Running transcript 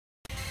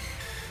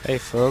Hey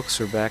folks,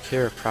 we're back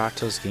here at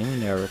Proto's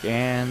Gaming Network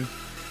and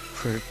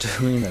we're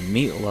doing the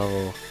meat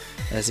level.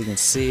 As you can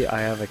see,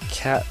 I have a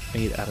cat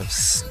made out of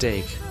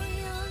steak.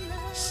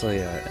 So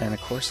yeah, and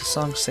of course the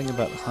song's singing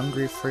about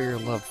hungry for your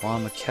love while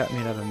I'm a cat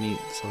made out of meat.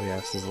 So yeah,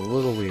 this is a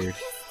little weird.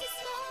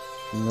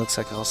 And it looks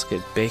like I also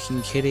get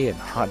Bacon Kitty and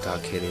Hot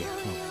Dog Kitty.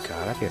 Oh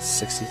god, I get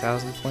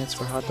 60,000 points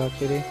for Hot Dog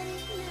Kitty?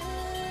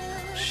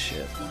 Oh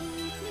shit.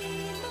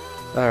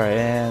 Alright,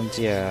 and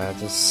yeah,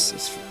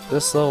 this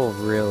level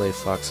really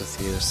fucks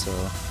with you, so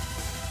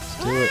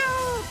let's do it.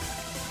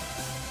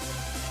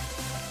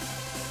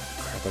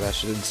 Crap, I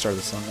actually didn't start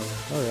the song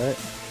over. Alright.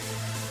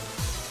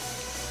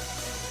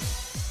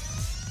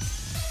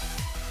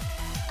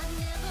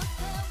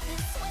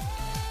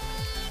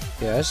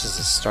 Yeah, that's just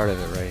the start of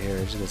it right here.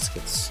 It just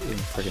gets even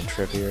freaking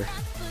trippier.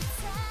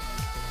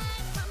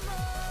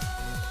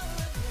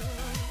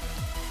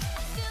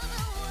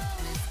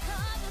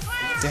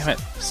 Damn it,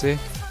 see?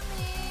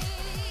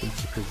 You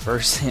keep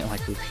reversing it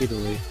like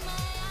repeatedly.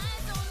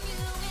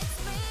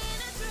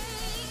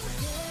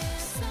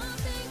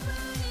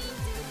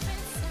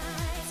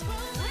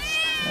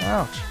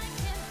 Ouch.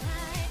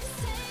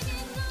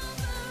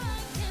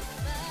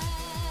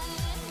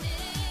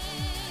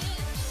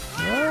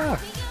 Ah!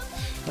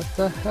 What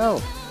the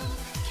hell?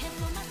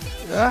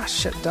 Ah,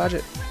 shit, dodge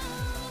it.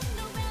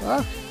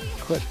 Ah!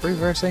 Quit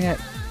reversing it.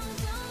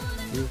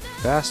 You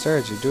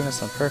bastards, you're doing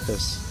this on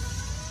purpose.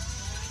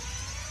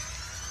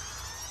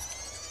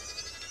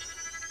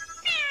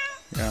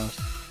 Yeah.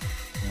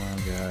 Oh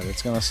god,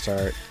 it's gonna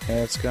start.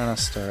 It's gonna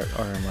start,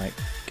 or I might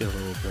get a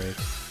little break.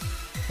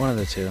 One of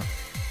the two.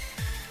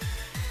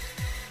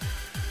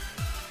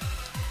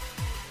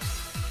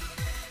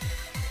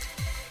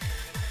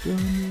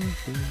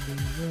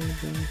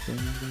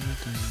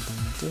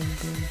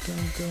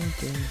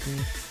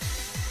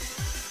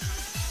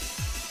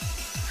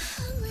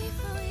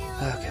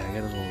 Okay, I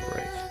get a little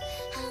break.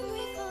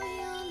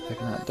 If I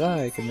cannot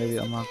die, I can maybe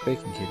unlock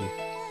Bacon Kitty.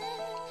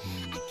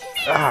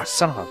 Ah,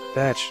 son of a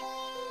bitch!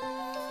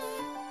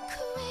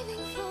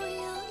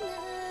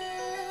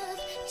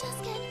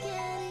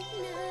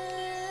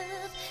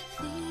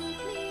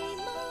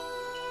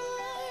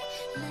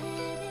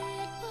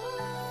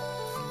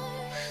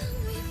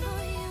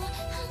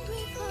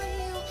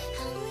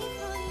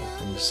 I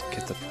can just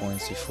get the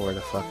points before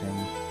the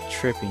fucking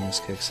trippiness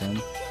kicks in.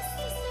 God,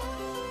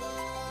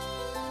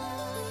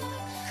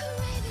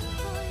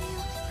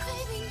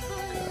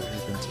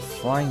 here comes the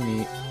flying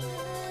meat.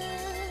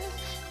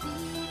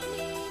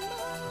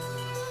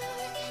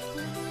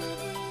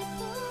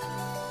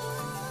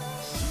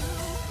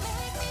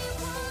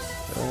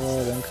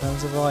 Oh, then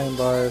comes the volume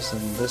bars,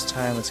 and this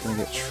time it's gonna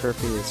get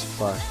trippy as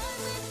fuck.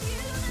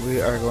 We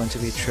are going to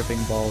be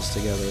tripping balls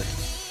together.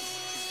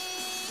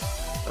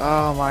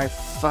 Oh my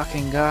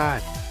fucking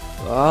god!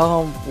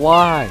 Oh,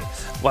 why?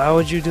 Why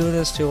would you do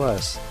this to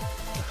us?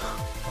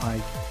 Oh my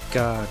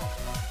god.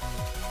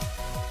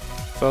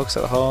 Folks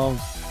at home,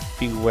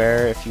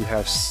 beware if you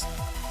have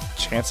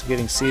chance of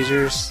getting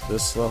seizures.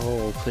 This level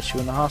will put you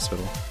in the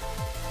hospital.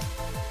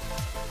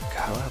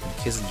 God, what happened?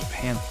 Kids in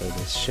Japan play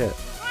this shit.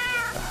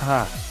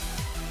 Aha.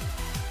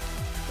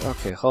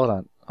 Okay, hold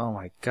on. Oh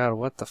my god,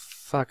 what the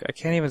fuck? I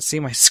can't even see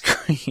my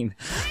screen.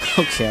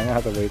 Okay, I'm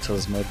gonna have to wait till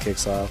this mode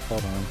kicks off.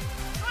 Hold on.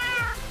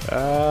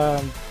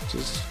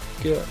 Just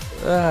get.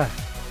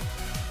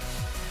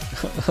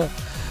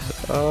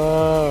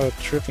 Oh,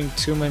 tripping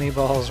too many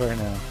balls right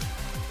now.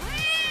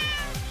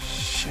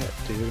 Shit,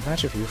 dude.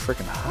 Imagine if you were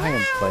freaking high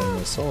and playing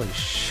this. Holy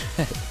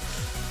shit.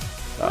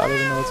 I don't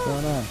even know what's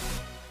going on.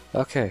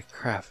 Okay,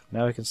 crap.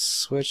 Now we can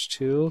switch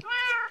to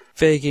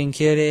Bacon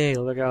Kitty.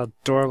 Look how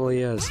adorable he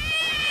is.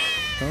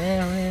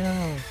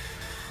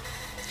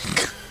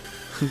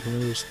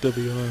 Those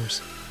stubby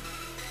arms.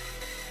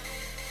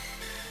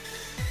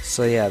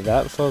 So yeah,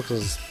 that folks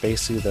was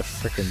basically the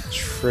freaking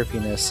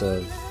trippiness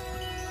of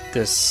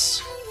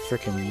this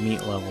freaking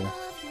meat level.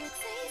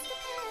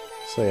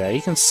 So yeah,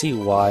 you can see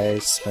why I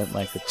spent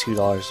like the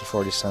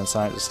 $2.40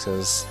 on it, just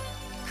because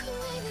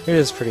it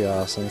is pretty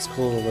awesome. It's a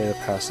cool way to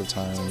pass the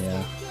time,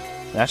 yeah.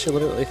 And actually,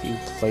 literally, if you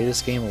play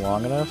this game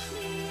long enough,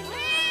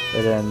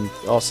 and then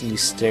also you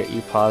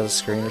pause the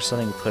screen or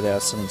something, you put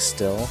out something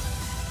still,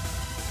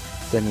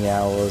 then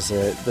yeah,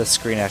 the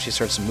screen actually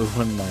starts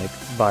moving like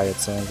by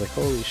itself. I was like,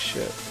 holy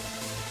shit.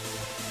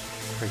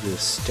 Or you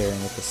was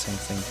staring at the same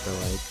thing for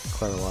like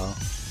quite a while.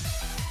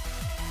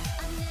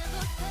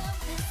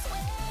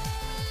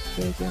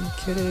 Bacon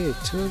Kitty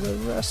to the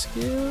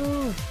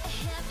rescue!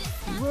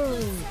 Whoa!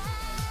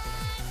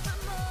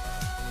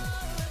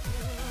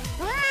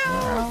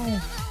 Wow.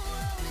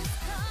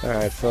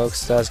 Alright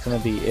folks, that's gonna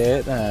be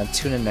it.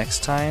 Tune in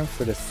next time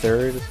for the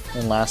third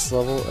and last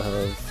level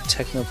of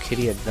Techno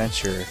Kitty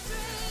Adventure.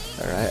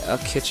 Alright, I'll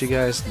catch you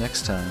guys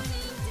next time.